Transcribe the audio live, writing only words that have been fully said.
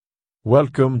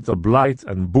Welcome to Blight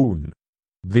and Boon.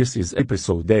 This is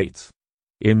episode 8.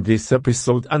 In this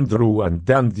episode, Andrew and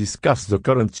Dan discuss the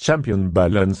current champion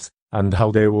balance and how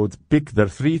they would pick their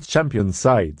 3 champion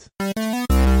side.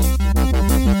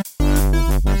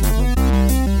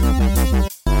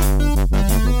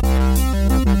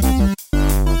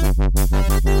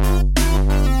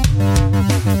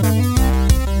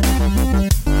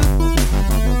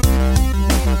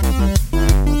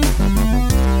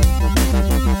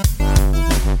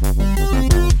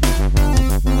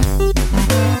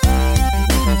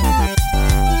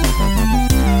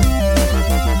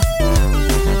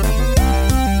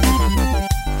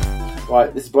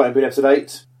 Right, this is Blight and Boon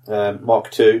episode 8,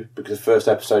 Mark 2, because the first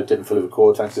episode didn't fully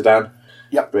record, thanks to Dan.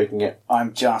 Yep. Breaking it.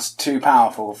 I'm just too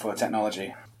powerful for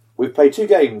technology. We've played 2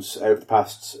 games over the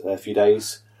past few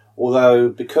days, although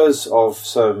because of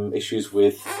some issues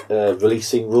with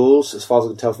releasing rules, as far as I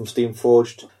can tell from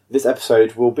Steamforged, this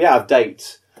episode will be out of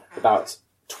date about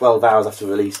 12 hours after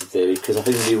release in theory, because I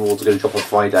think the new rules are going to drop on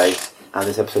Friday, and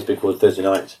this episode's been recorded Thursday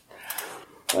night.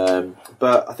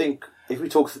 But I think if we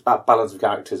talk about balance of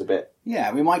characters a bit,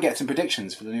 Yeah, we might get some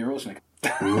predictions for the new rules.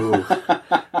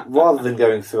 rather than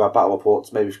going through our battle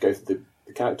reports, maybe we should go through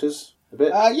the characters a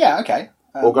bit. Yeah, okay.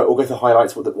 Or go through the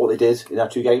highlights of what they did in our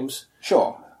 2 games.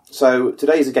 Sure. So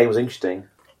today's game was interesting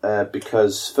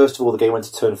because first of all the game went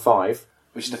to turn 5.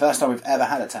 Which is the first time we've ever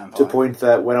had a turn 5. To a point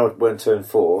that when I went turn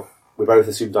 4, we both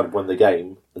assumed I'd won the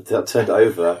game. Until I turned it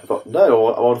over, I thought,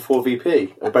 no, I'm on 4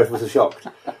 VP. And both of us were shocked.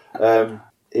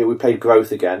 We played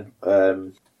Growth again.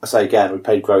 I say again, we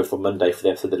played Growth on Monday for the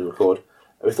episode that didn't record.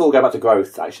 We thought we'd go back to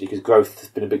Growth, actually, because Growth has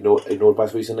been a bit ignored by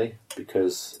us recently,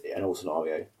 because in all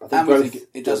scenario. I think And Growth, we think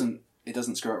it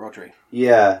doesn't screw up Rodri.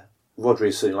 Yeah,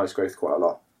 Rodri certainly likes Growth quite a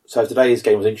lot. So today's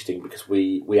game was interesting because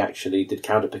we actually did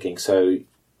counter picking. So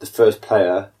the first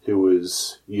player, who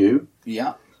was you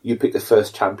picked the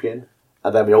first champion,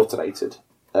 and then we alternated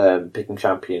picking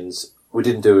champions. We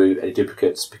didn't do any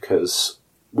duplicates because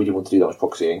we didn't want to do that much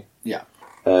proxying. Yeah.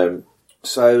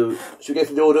 So should we go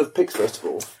through the order of picks first of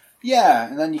all? Yeah,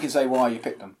 and then you can say why you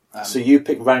picked them. So you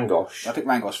picked Rangosh. I picked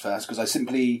Rangosh first because I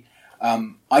simply...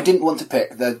 I didn't want to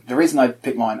pick... The reason I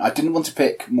picked mine, I didn't want to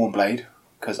pick Mournblade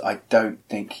because I don't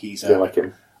think he's... You don't like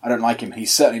him? I don't like him.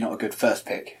 He's certainly not a good first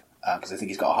pick because I think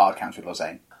he's got a hard counter with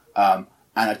Lozane. And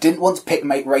I didn't want to pick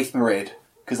Wraith Marid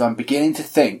because I'm beginning to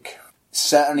think,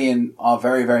 certainly in our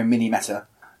very, very mini meta,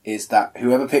 is that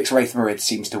whoever picks Wraith Marid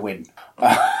seems to win.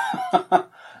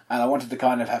 And I wanted to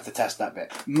kind of have to test that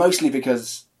bit. Mostly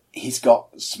because he's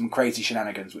got some crazy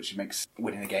shenanigans which makes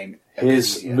winning a game a bit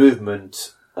his easier.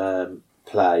 movement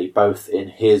play, both in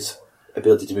his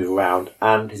ability to move around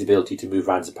and his ability to move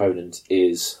around his opponent,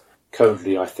 is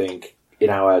currently, I think, in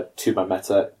our 2-man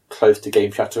meta, close to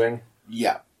game-shattering.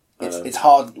 Yeah. It's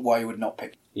hard why you would not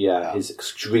pick. Yeah, he's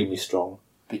extremely strong.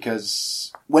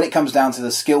 Because when it comes down to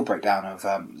the skill breakdown of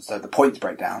so the points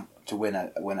breakdown to win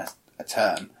a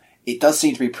turn, it does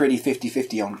seem to be pretty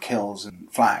 50-50 on kills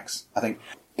and flags. I think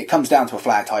it comes down to a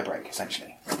flag tiebreak,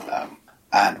 essentially.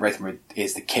 And Wraith Marid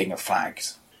is the king of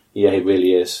flags. Yeah, he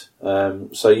really is.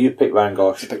 So you picked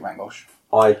Rangosh. You picked Rangosh.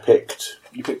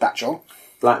 You picked Blackjaw.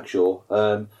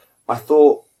 Blackjaw. I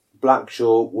thought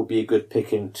Blackjaw would be a good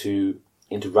pick into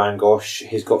Rangosh.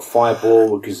 He's got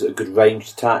Fireball, which is a good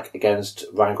ranged attack against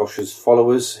Rangosh's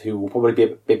followers, who will probably be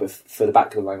a bit further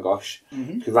back than Rangosh.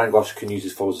 Because Rangosh can use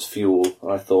his followers as fuel,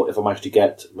 and I thought if I manage to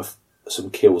get some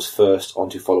kills first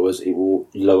onto followers, it will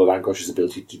lower Rangosh's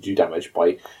ability to do damage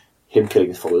by him killing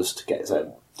his followers to get his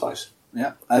own dice.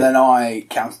 Yeah, and then I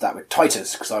countered that with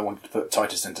Titus, because I wanted to put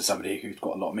Titus into somebody who's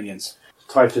got a lot of minions.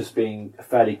 Titus being a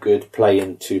fairly good play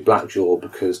into Blackjaw,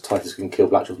 because Titus can kill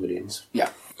Blackjaw's minions. Yeah.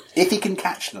 If he can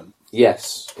catch them.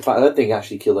 Yes. In fact, I don't think he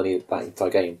actually killed any of that entire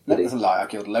game. No, that's a lie. I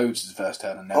killed loads the first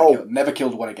turn and never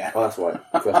killed one again. Oh, that's right.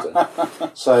 First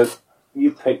turn. So,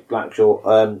 you picked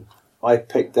Blackjaw. I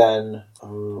picked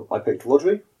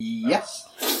Rodri. Yes.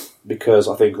 Because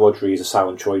I think Rodri is a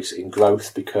sound choice in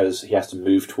Growth, because he has to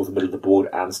move toward the middle of the board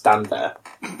and stand there.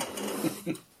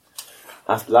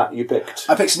 After that, you picked...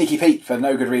 I picked Sneaky Pete for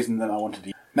no good reason than I wanted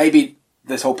to. Maybe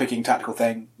this whole picking tactical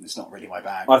thing, it's not really my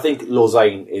bag. I think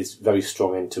Lozane is very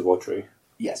strong into Rodri.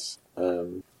 Yes.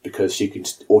 Because she can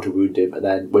auto-wound him, and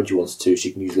then when she wants to,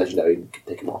 she can use Legendary and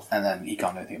take him off. And then he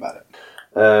can't do anything about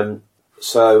it.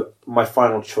 So, my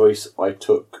final choice I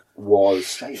took was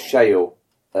Shale.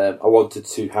 I wanted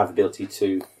to have the ability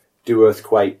to do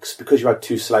Earthquakes. Because you had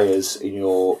 2 Slayers in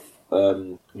your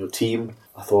team,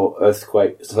 I thought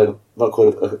Earthquake... Not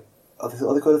called... Are they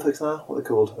called Earthquakes now? What are they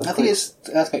called? I think it's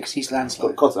Earthquake because he's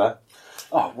landslide. Cotter.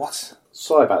 Oh, what?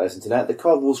 Sorry about this, Internet. The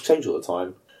card rules change all the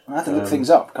time. I have to look things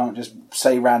up. Can't just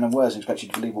say random words and expect you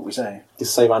to believe what we say.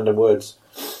 Just say random words.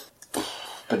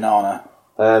 Banana.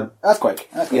 Earthquake.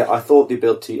 Yeah, I thought the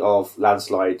ability of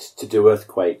landslides to do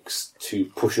earthquakes, to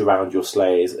push around your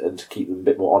slayers and to keep them a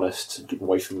bit more honest and keep them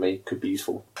away from me could be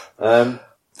useful.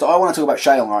 So I want to talk about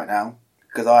Shale right now,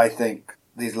 because I think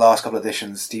these last couple of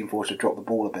editions, Steamforge have dropped the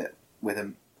ball a bit with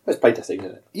him. It's playtesting,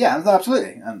 isn't it? Yeah,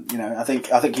 absolutely. And I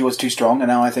think he was too strong, and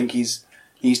now I think he's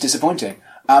disappointing.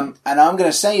 And I'm going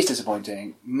to say he's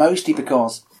disappointing mostly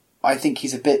because I think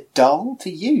he's a bit dull to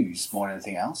use more than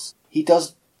anything else. He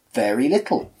does very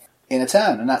little in a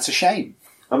turn, and that's a shame.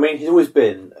 I mean, he's always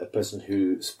been a person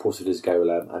who supported his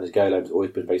golem, and his golem's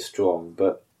always been very strong.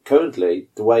 But currently,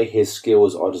 the way his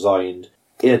skills are designed,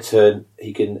 in a turn,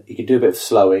 he can do a bit of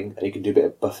slowing, and he can do a bit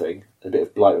of buffing, and a bit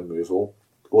of blight removal,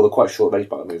 or the quite short range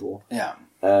blight removal. Yeah.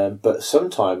 But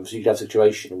sometimes you can have a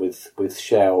situation with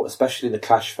Shell, especially in the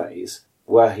clash phase,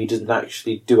 where he doesn't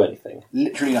actually do anything.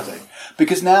 Literally nothing.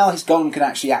 Because now his golem can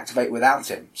actually activate without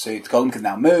him. So his golem can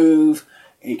now move,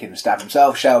 he can stab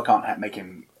himself, Shell can't make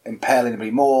him impale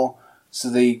anybody more. So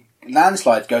the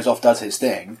landslide goes off, does his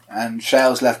thing, and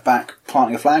Shell's left back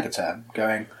planting a flag a turn,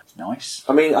 going, nice.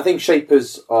 I mean, I think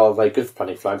Shapers are very good for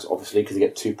planting flags, obviously, because they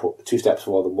get two steps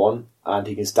rather than one, and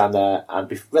he can stand there and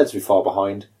be relatively far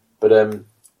behind. But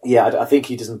yeah, I think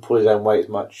he doesn't pull his own weight as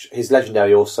much. His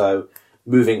legendary also,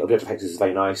 moving objective hexes is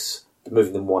very nice, but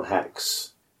moving them one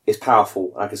hex is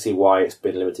powerful. I can see why it's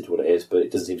been limited to what it is, but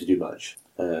it doesn't seem to do much.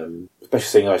 Especially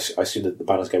seeing I assume that the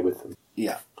banners go with them.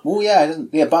 Yeah. Well, yeah, it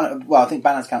doesn't. Yeah, I think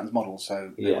banners count as models,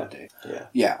 so they yeah, would do. Yeah.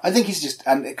 Yeah, I think he's just,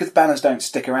 and because banners don't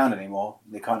stick around anymore,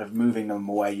 they're kind of moving them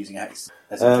away using hex.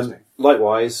 That's interesting.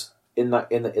 Likewise, in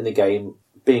the game,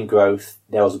 being growth,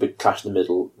 there was a big clash in the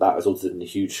middle that resulted in a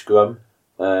huge scrum.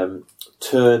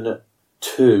 Turn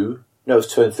 2, no, it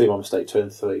was turn 3. My mistake. Turn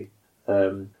 3.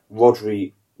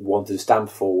 Rodri wanted to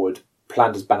stand forward,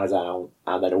 planned his banner down,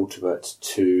 and then ultimate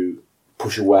to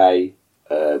push away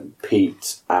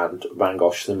Pete and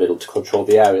Rangosh in the middle to control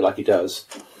the area like he does.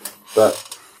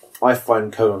 But I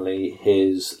find currently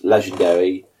his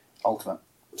legendary Ultimate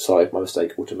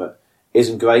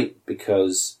isn't great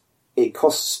because it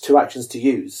costs 2 actions to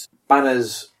use.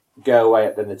 Banners go away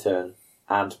at the end of the turn,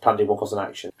 and planting one costs an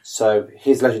action. So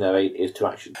his legendary is 2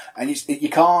 actions. And you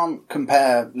can't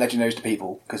compare legendaries to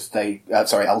people because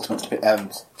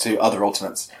ultimates to other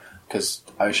ultimates, because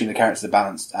I assume the characters are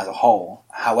balanced as a whole.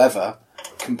 However,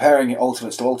 comparing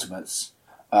ultimates to ultimates,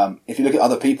 if you look at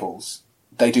other people's,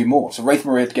 they do more. So Wraith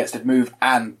Marid gets to move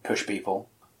and push people.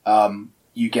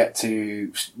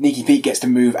 Sneaky Pete gets to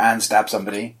move and stab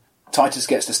somebody. Titus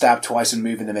gets to stab twice and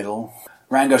move in the middle.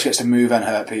 Rangosh gets to move and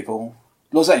hurt people.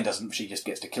 Lozane doesn't, she just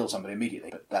gets to kill somebody immediately,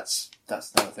 but that's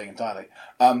another thing entirely.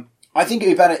 I think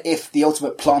it'd be better if the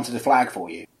ultimate planted a flag for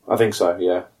you. I think so,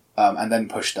 yeah. And then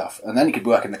push stuff. And then it could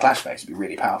work in the clash phase, it'd be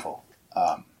really powerful.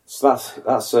 So that's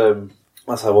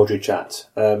how Rodri chat.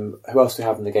 Who else do we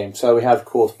have in the game? So we have, of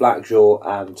course, Blackjaw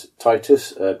and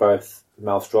Titus, both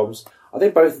Maelstroms. I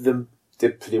think both of them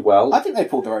did pretty well. I think they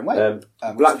pulled their own weight.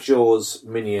 Blackjaw's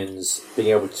minions being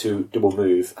able to double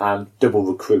move and double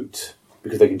recruit,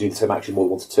 because they can do the same action more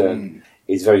than once a turn,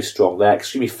 is very strong. They're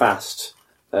extremely fast.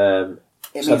 It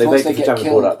means once they get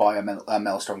killed by a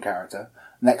Maelstrom character,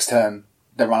 next turn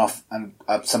they run off and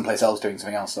someplace else doing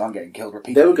something else, so I'm getting killed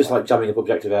repeatedly. They were just like jamming up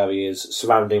objective areas,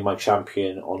 surrounding my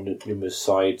champion on numerous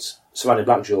sides, surrounding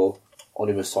Blackjaw on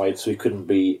numerous sides, so he couldn't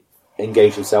be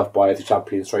engaged himself by the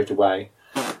champion straight away.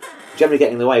 Generally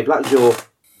getting in the way. Blackjaw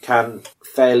can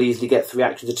fairly easily get 3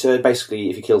 actions a turn. Basically,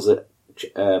 if he kills a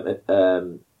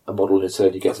model in a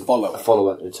turn, he gets a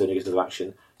follower in a turn, he gets another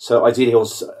action. So ideally he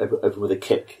wants to open with a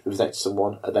kick, who's next to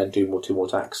someone, and then do 2 more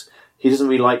attacks. He doesn't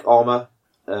really like armour,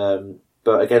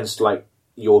 but against like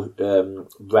your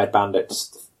red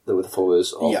bandits that were the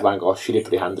followers of Rangosh, he did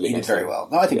pretty handily. He did very well.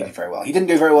 No, I think he did very well. He didn't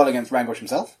do very well against Rangosh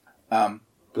himself.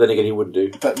 But then again, he wouldn't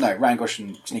do. But no, Rangosh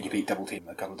and Sneaky Pete double team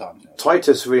a couple of times.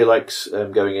 Titus really likes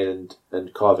going in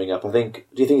and carving up. I think.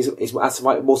 Do you think he's more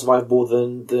survivable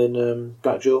than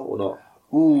Blackjaw or not?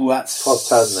 Ooh, that's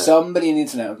somebody on the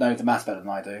internet knows the math better than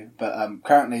I do. But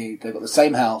currently, they've got the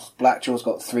same health. Blackjaw's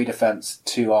got 3 defense,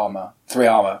 3 armor,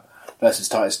 versus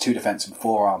Titus 2 defense and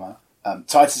 4 armor.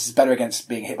 Titus is better against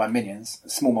being hit by minions.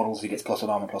 Small models, he gets +1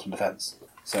 armor, +1 defense.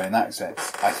 So in that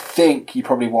sense, I think you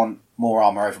probably want more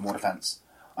armor over more defense.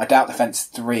 I doubt defense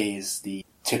 3 is the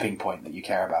tipping point that you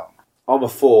care about. Armor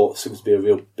 4 seems to be a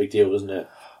real big deal, doesn't it?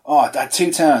 Oh, I had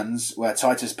 2 turns where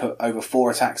Titus put over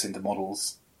 4 attacks into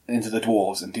models, into the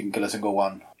dwarves, and didn't kill a single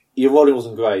one. Your rolling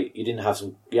wasn't great. You had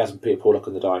some Peter Porlock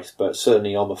on the dice, but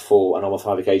certainly armor 4 and armor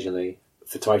 5 occasionally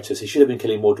for Titus. He should have been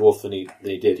killing more dwarf than he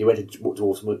did. He went into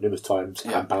dwarfs numerous times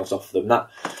and bounced off of them.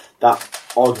 That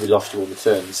arguably lost you on the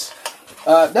turns.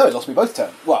 No, it lost me both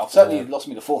turns. Well, certainly it lost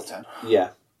me the fourth turn.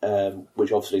 Yeah,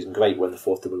 which obviously isn't great when the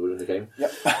fourth turn would win the game.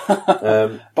 Yep.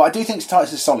 But I do think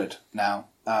Titus is solid now.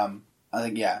 I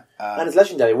think, and it's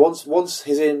legendary. Once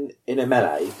he's in a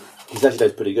melee, his legendary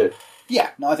is pretty good.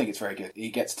 Yeah, no, I think it's very good. He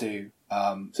gets to...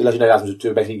 So legendary allows him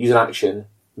to basically use an action,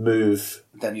 move...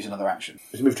 Then use another action.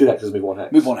 Move 2 hexes, move 1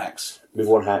 hex. Move 1 hex. Move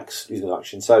 1 hex, use another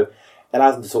action. So it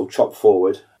allows him to sort of chop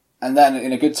forward. And then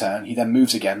in a good turn, he then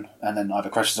moves again, and then either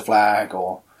crushes a flag,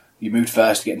 or you moved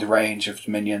first to get into range of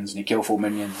minions, and you kill 4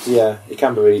 minions. Yeah, it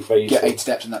can be very, very useful. Get 8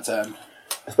 steps in that turn.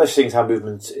 Especially seeing how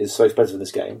movement is so expensive in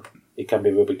this game, it can be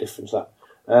a real big difference. That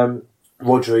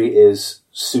Rodri is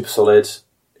super solid,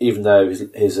 even though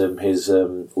his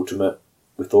ultimate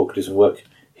with Thork doesn't work.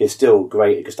 He's still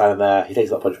great. He can stand in there. He takes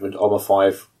that punishment. Armor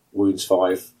 5, wounds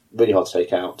 5. Really hard to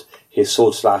take out. His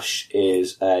sword slash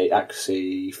is a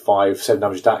accuracy 5, 7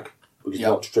 damage attack, which is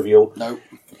not trivial. No.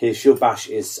 His shield bash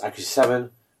is accuracy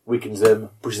 7, weakens them,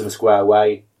 pushes them a square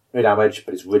away. No damage,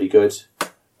 but it's really good.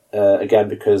 Again,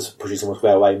 because pushing someone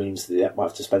square away means that they might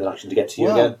have to spend an action to get to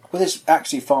you again. With his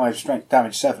accuracy 5, strength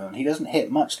damage 7, he doesn't hit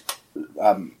much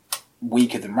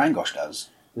weaker than Rangosh does.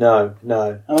 No.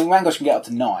 I mean, Rangosh can get up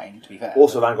to 9, to be fair.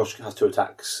 Also, Rangosh has 2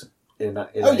 attacks.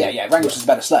 Rangosh is a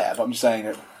better slayer, but I'm just saying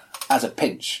that as a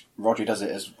pinch, Rodri does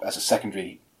it as a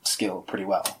secondary skill pretty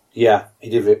well. Yeah, he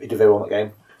did very well in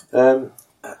that game.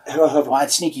 I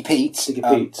had Sneaky Pete,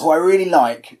 who I really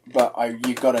like, but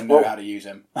you've got to know how to use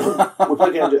him. We're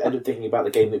probably going to end up thinking about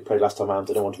the game that we played last time around.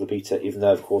 I don't want to repeat it, even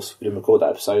though, of course, we didn't record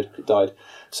that episode. It died.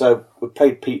 So we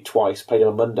played Pete twice. Played him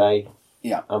on Monday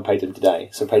and played him today.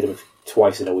 So played him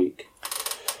twice in a week.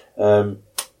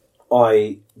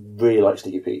 I really like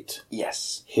Sneaky Pete.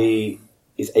 Yes. He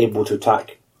is able to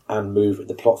attack and move in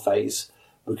the plot phase,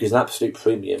 which is an absolute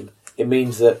premium. It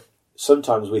means that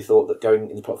sometimes we thought that going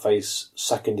in the plot phase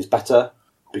second is better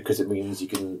because it means you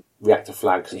can react to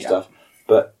flags and stuff.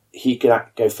 But he can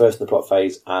go first in the plot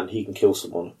phase and he can kill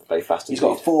someone very fast. He's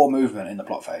got 4 movement in the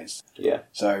plot phase. Yeah.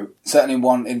 So certainly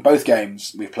in both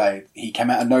games we've played, he came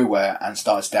out of nowhere and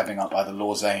started stabbing up either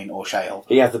Lorzane or Shale.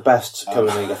 He has the best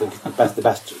currently. I think the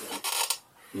best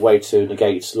way to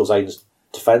negate Lorzane's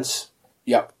defense.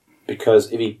 Yep.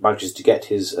 Because if he manages to get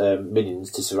his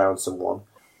minions to surround someone,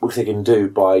 which they can do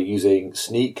by using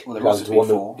sneak. Well, allows one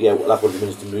of the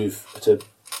minions to move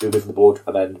from the board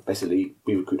and then basically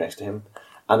we recruit next to him.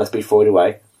 And that's speed forward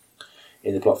away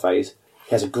in the plot phase.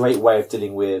 He has a great way of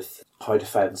dealing with high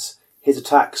defense. His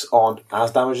attacks aren't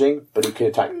as damaging, but he can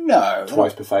attack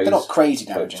twice per phase. They're not crazy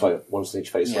damaging. Sorry, once in each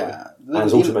phase. Yeah. And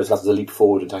his ultimate allows to leap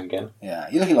forward and attack again. Yeah,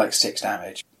 you're looking like 6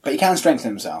 damage. But he can strengthen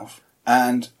himself.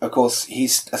 And, of course,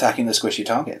 he's attacking the squishy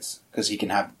targets because he can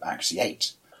have accuracy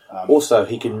 8. Also,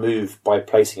 he can move by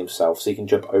placing himself, so he can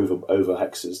jump over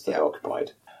hexes that are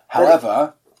occupied.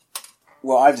 However,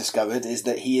 what I've discovered is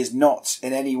that he is not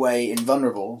in any way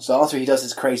invulnerable. So after he does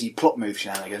his crazy plot move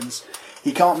shenanigans,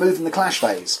 he can't move in the clash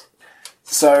phase.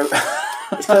 So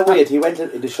it's kind of weird. He went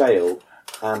into Shale,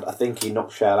 and I think he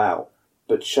knocked Shale out.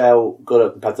 But Shale got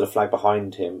up and planted a flag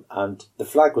behind him, and the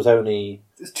flag was only...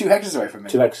 It's 2 hexes away from me.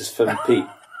 2 hexes from Pete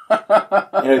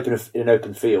in an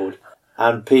open field.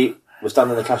 And Pete was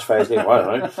standing in the clash phase going, I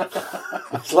don't know.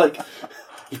 It's like,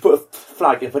 you put a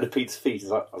flag in front of Pete's feet. It's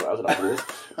like, I don't know how to do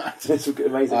this. It's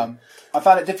amazing. I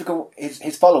found it difficult.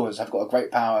 His followers have got a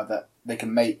great power that they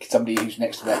can make somebody who's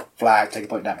next to their flag take a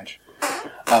point of damage.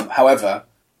 However,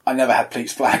 I never had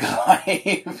Pete's flag alive.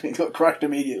 It got crushed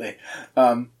immediately,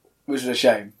 which is a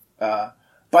shame. But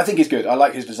I think he's good. I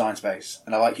like his design space,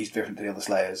 and I like he's different to the other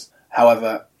Slayers.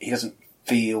 However, he doesn't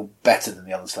feel better than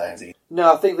the other Slayers either.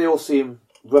 No, I think they all seem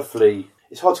roughly...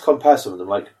 It's hard to compare some of them.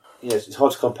 Like, it's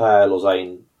hard to compare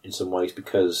Lorzaine in some ways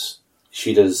because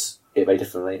she does it very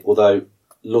differently. Although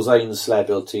Lorzaine's Slayer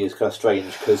ability is kind of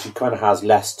strange because she kind of has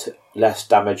less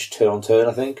damage turn on turn,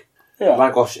 I think. Yeah.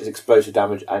 Rangosh is explosive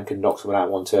damage and can knock someone out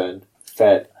in one turn.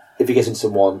 Fair. If he gets into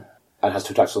someone and has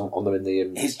 2 attacks on them in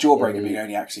the... His Jawbreaker being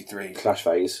only actually 3. Clash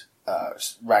phase.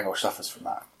 Rangosh suffers from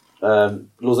that.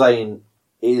 Lorzaine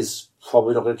is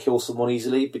probably not going to kill someone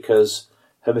easily because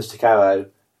her Mystic Arrow,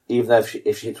 even though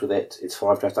if she hits with it, it's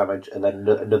 5 direct damage and then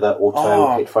another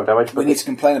auto hit 5 damage. We need to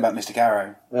complain about Mystic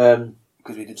Arrow.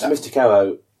 Because we did that. So Mystic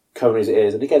Arrow, currently as it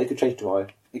is, and again it could change tomorrow.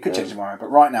 It could change tomorrow,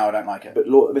 but right now I don't like it. But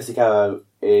Mystic Arrow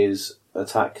is an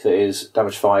attack that is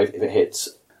damage 5 if it hits.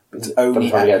 It's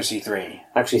only accuracy 3.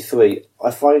 Accuracy 3.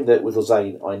 I find that with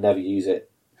Lorzaine, I never use it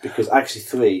because accuracy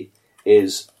 3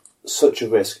 is such a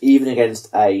risk, even against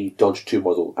a dodge 2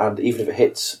 model, and even if it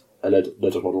hits a low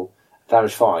dodge model,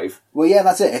 damage 5. Well, yeah,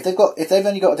 that's it. If they've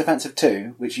only got a defensive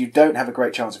 2, which you don't have a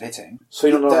great chance of hitting, so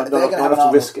you're not going to have to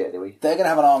risk it anyway. They're going to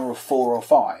have an armour of 4 or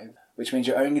 5, which means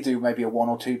you're only going to do maybe a 1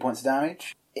 or 2 points of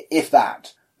damage, if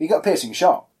that. You've got a piercing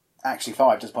shot. Actually,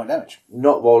 5 does point damage.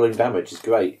 Not rolling damage is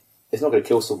great. It's not going to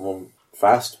kill someone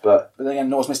fast, but then again,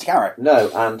 nor's Mr. Carrot. No,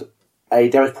 and a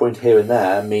damage point here and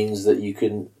there means that you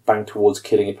can bank towards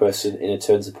killing a person in a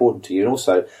turn that's important to you, and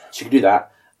also she can do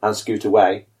that and scoot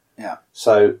away. Yeah.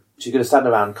 So she's going to stand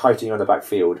around kiting around the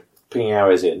backfield, pinging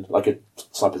arrows in like a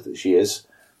sniper that she is.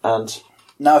 And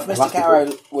now, if Mr.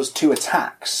 Carrow was 2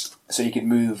 attacks, so you could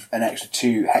move an extra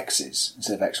 2 hexes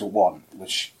instead of extra 1,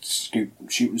 which shoot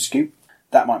and scoop,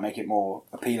 that might make it more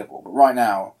appealable. But right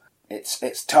now,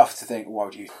 it's tough to think, why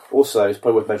would you... Also, it's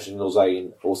probably worth mentioning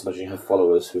Lorzaine, also mentioning her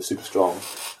followers, who are super strong.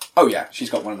 Oh yeah, she's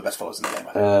got one of the best followers in the game,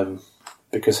 I think.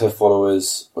 Because her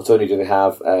followers, not only do they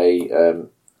have a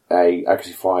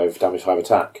accuracy 5, damage 5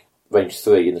 attack, range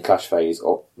 3 in the clash phase,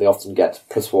 or they often get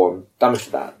 +1 damage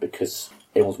to that because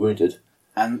everyone's wounded.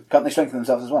 And can't they strengthen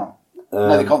themselves as well?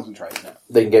 No, they concentrate, isn't it?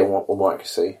 They can get one more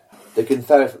accuracy. They can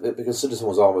consider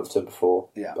someone's armour the turn before.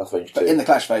 Yeah. That's range 2. But in the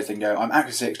clash phase, they can go, I'm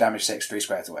accuracy 6, damage 6, 3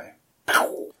 squares away.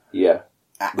 Yeah.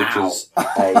 Which is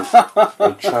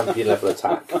a champion level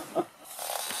attack.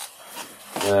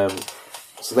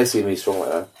 So they seem really strong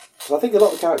like that. So I think a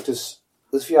lot of the characters,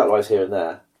 there's a few outliers here and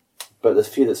there, but there's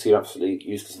a few that seem absolutely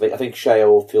useless. I think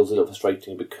Shale feels a little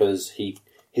frustrating because he's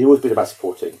always been about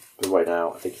supporting, but right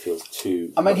now I think he feels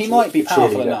too... I mean, he might be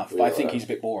powerful enough, but I think he's a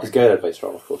bit boring. His Golem plays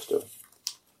strong, of course, still.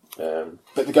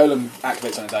 But the Golem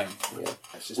activates on his own. Yeah.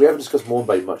 We haven't discussed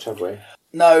Mournbane much, have we?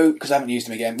 No, because I haven't used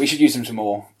him again. We should use him some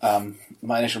more.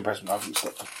 My initial impression, I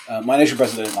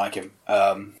didn't like him,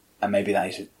 and maybe that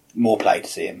is more play to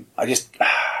see him. It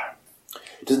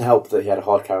doesn't help that he had a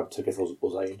hard counter against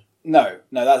Lorzaine. No,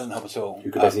 that doesn't help at all.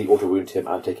 You could basically auto-wound him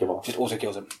and take him off. Just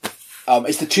auto-kills him.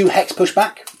 It's the 2 hex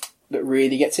pushback that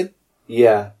really gets him.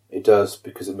 Yeah, it does,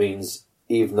 because it means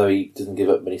even though he doesn't give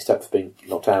up many steps for being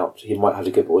knocked out, he might have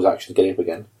to give up all his actions getting up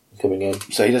again and coming in.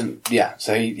 So he doesn't... Yeah,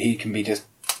 so he can be just...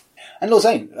 And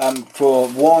Lorzaine, for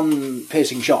 1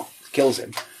 piercing shot kills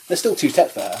him, there's still 2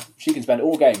 steps for her. She can spend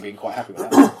all game being quite happy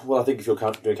with that. Well, I think if you're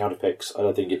doing counter picks, I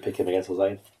don't think you'd pick him against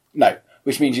Lorzaine. No,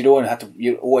 which means you'd always have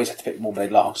to pick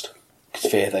Mournblade last, because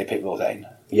fear they pick Lorzaine.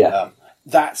 Yeah.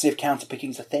 That's if counter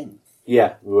picking's a thing.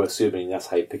 Yeah, we were assuming that's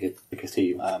how you pick a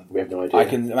team. We have no idea. I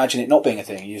can imagine it not being a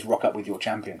thing. You just rock up with your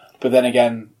champion. But then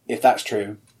again, if that's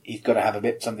true, he's got to have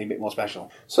something a bit more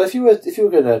special. So if you were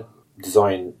going to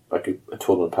design like a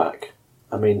tournament pack,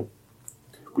 I mean,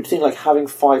 would you think like having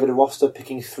 5 in a roster,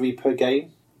 picking 3 per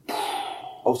game,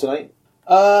 alternate?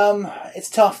 It's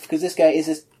tough because this game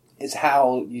is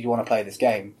how you want to play this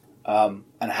game, and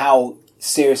how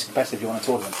serious and competitive you want a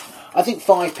tournament. I think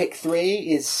 5 pick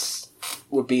 3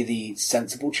 would be the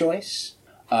sensible choice.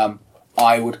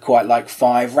 I would quite like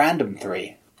 5 random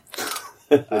 3.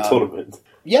 The tournament.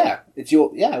 Yeah,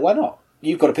 why not?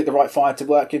 You've got to pick the right 5 to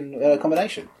work in a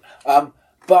combination.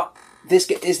 But this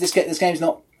game's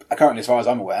not currently, as far as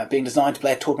I'm aware, being designed to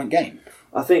play a tournament game.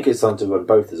 I think it's time to run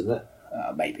both, isn't it?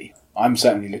 Maybe. I'm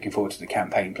certainly looking forward to the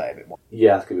campaign play a bit more.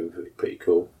 Yeah, that's going to be pretty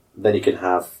cool. Then you can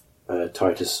have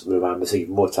Titus run around missing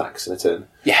more attacks in a turn.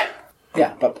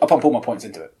 Yeah, but I'll pump all my points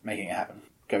into it, making it happen.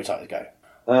 Go Titus,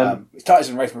 go. It's Titus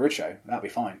and Wraith Marid show, that'll be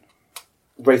fine.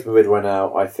 Wraith Marid right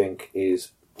now, I think,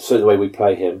 is, certainly the way we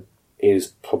play him,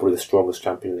 is probably the strongest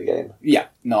champion in the game. Yeah,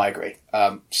 no, I agree.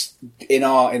 In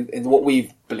what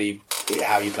we believe,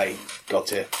 how you play God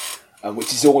Tier,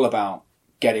 which is all about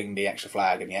getting the extra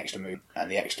flag and the extra move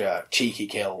and the extra cheeky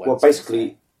kill. Well,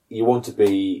 basically, you want to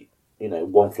be,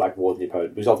 1 flag more than the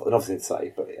opponent, which is an obvious thing to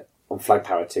say, but yeah, on flag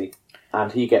parity. And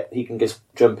he can just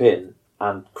jump in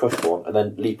and crush one and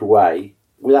then leap away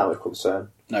without much concern.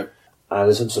 No. And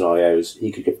in some scenarios,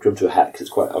 he could jump to a hex. It's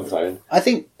quite of his own. I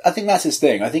think that's his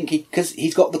thing. I think because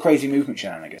he's got the crazy movement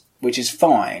shenanigans, which is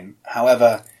fine.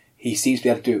 However, he seems to be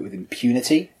able to do it with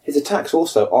impunity. His attacks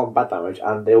also aren't bad damage,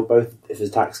 and they'll both, if his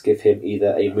attacks give him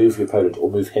either a move the opponent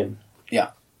or move him.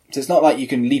 Yeah. So it's not like you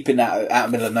can leap in out of the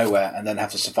middle of nowhere and then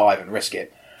have to survive and risk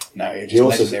it. No, you're just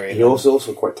legendary. He's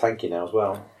also quite tanky now as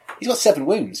well. He's got 7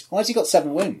 wounds. Why has he got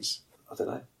 7 wounds? I don't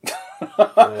know.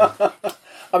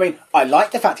 I mean, I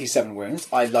like the fact he's 7 wounds.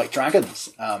 I like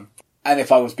dragons. And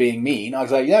if I was being mean, I'd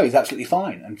say, he's absolutely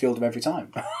fine and field him every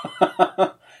time.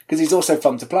 Because he's also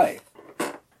fun to play.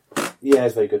 Yeah,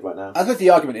 he's very good right now. I think the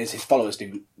argument is his followers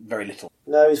do very little.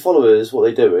 No, his followers, what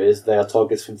they do is they are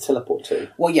targets for him to teleport to.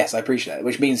 Well, yes, I appreciate it,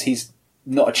 which means he's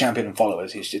not a champion and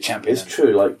followers, he's just a champion. It's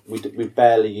true, like, we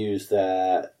barely use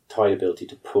their tide ability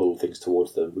to pull things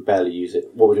towards them. We barely use it.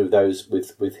 What we do with those,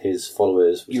 with his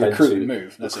followers, we You tend recruit to and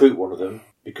move. That's recruit one of them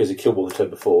because he killed one the turn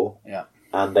before, Yeah.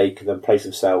 and they can then place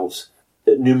themselves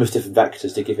at numerous different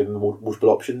vectors to give him multiple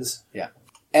options. Yeah.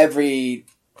 Every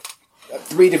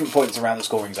 3 different points around the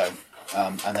scoring zone,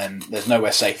 and then there's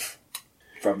nowhere safe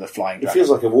from the flying It dragon. feels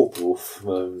like a warp wolf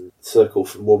circle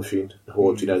from War Machine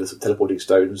Hordes. You know, there's teleporting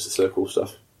stones, the circle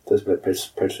stuff. There's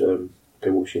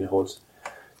War Machine Hordes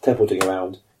teleporting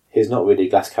around. He's not really a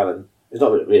glass cannon. He's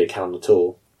not really a cannon at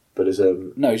all. But his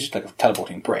No, he's just like a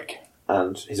teleporting brick.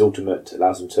 and his ultimate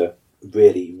allows him to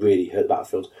really, really hurt the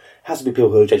battlefield. Has to be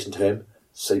people who are adjacent to him,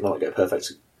 so you might not get a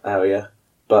perfect area,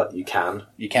 but you can.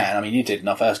 You can. I mean, you did in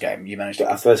our first game. You managed But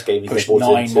to our first game, he push teleported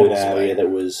 9 into an models area away. that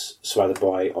was surrounded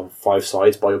by on 5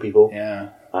 sides by your people, Yeah.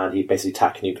 and he basically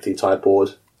attacked you with the entire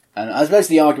board. And I suppose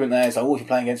the argument there is, like, if you're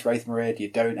playing against Wraith Marid, you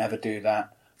don't ever do that.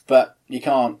 But you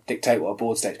can't dictate what a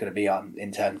board state's going to be on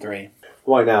in turn 3.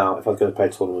 Right now, if I was going to play a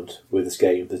tournament with this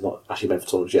game, there's not actually meant for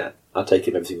tournaments yet. I'd take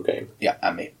him every single game. Yeah,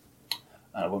 and me.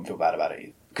 And I wouldn't feel bad about it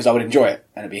either. Because I would enjoy it.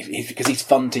 And it'd be because he's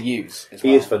fun to use as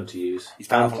well. He is fun to use. He's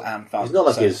powerful and fun. He's not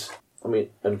like so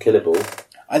unkillable.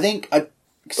 I think... But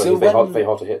So he's very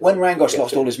hard to hit. when Rangosh Yeah,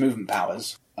 lost so- all his movement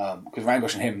powers, because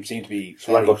Rangosh and him seem to be...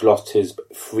 So Rangosh lost his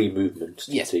free movement.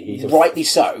 Yes, didn't he? rightly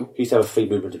so. He used to have a free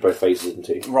movement in both phases, didn't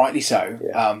he? Rightly so.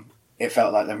 Yeah. It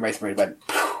felt like then Wraith Marid went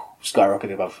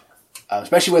skyrocketed above.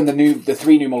 Especially when the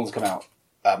 3 new models come out.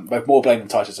 Both Moorblade and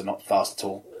Titus are not fast at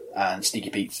all, and Sneaky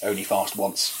Pete's only fast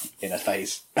once in a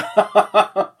phase.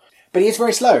 But he is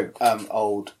very slow,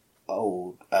 old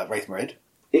Wraith Marid.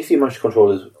 If you manage to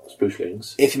control his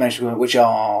spooshlings, If you manage to, which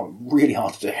are really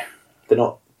hard to do. they're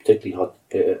not particularly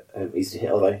hard, easy to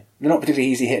hit, are they? They're not particularly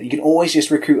easy to hit. You can always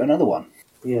just recruit another one.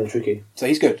 Yeah, they're tricky. So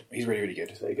he's good. He's really, really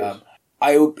good. Very good.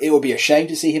 It would be a shame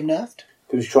to see him nerfed.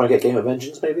 Could we try and get Game of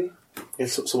Vengeance, maybe?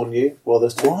 If someone new, while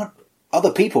there's 2. What?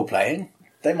 Other people playing?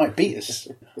 They might beat us.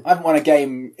 I haven't won a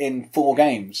game in 4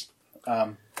 games.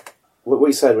 What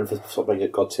you said when I first stopped playing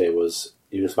at God Tier was,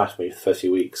 you would smash me for the first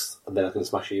few weeks, and then I can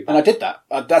smash you back. And I did that.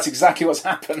 That's exactly what's The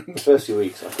happened. first few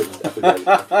weeks, I couldn't get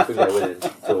a win in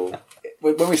at all.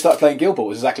 When we started playing Guild Ball, it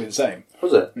was exactly the same.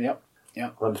 Was it? Yep.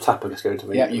 I remember Tapper just going to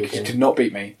me. Yeah, you could not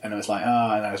beat me. And I was like,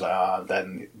 and I was like,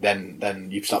 then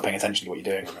you start paying attention to what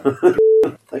you're doing.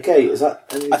 Okay, is that...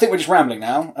 I think we're just rambling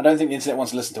now. I don't think the internet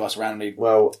wants to listen to us randomly.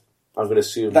 Well, I'm going to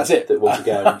assume That's it. that once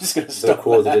again, I'm just gonna the stop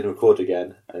recorder there. didn't record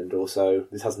again, and also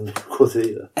this hasn't been recorded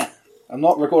either. I'm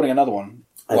not recording another one.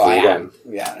 I Well, I think am.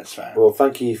 Yeah, that's fair. Well,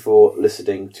 thank you for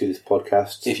listening to this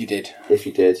podcast. If you did. If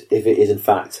you did. If it is in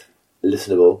fact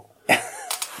listenable.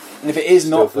 And if it is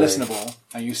Still not funny. listenable,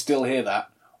 and you still hear that,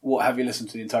 what have you listened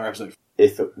to the entire episode?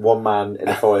 If one man in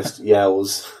a forest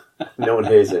yells, no one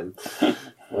hears him.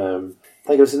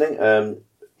 Thank you for listening.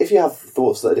 If you have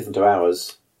thoughts that are different to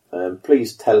ours,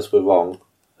 please tell us we're wrong,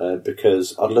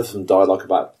 because I'd love some dialogue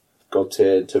about God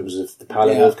Tier in terms of the power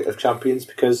level of champions,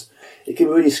 because it can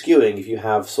be really skewing if you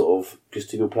have sort of just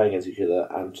 2 people playing against each other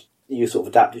and you sort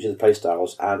of adapt each other's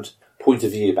playstyles, and point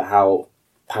of view about how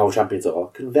power champions are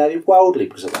can vary wildly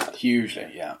because of that. Hugely,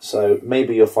 yeah. So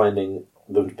maybe you're finding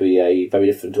them to be a very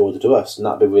different order to us, and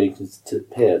that'd be really interesting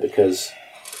to hear, because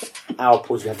our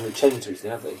points of view haven't really changed recently,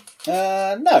 have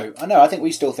they? No. I think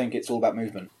we still think it's all about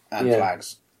movement and Yeah.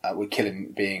 flags. With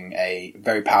killing being a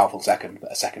very powerful second,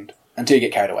 but a second. Until you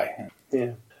get carried away.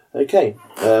 Yeah. Okay.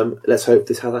 Let's hope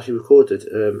this has actually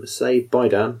recorded. Say bye,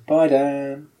 Dan. Bye,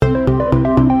 Dan.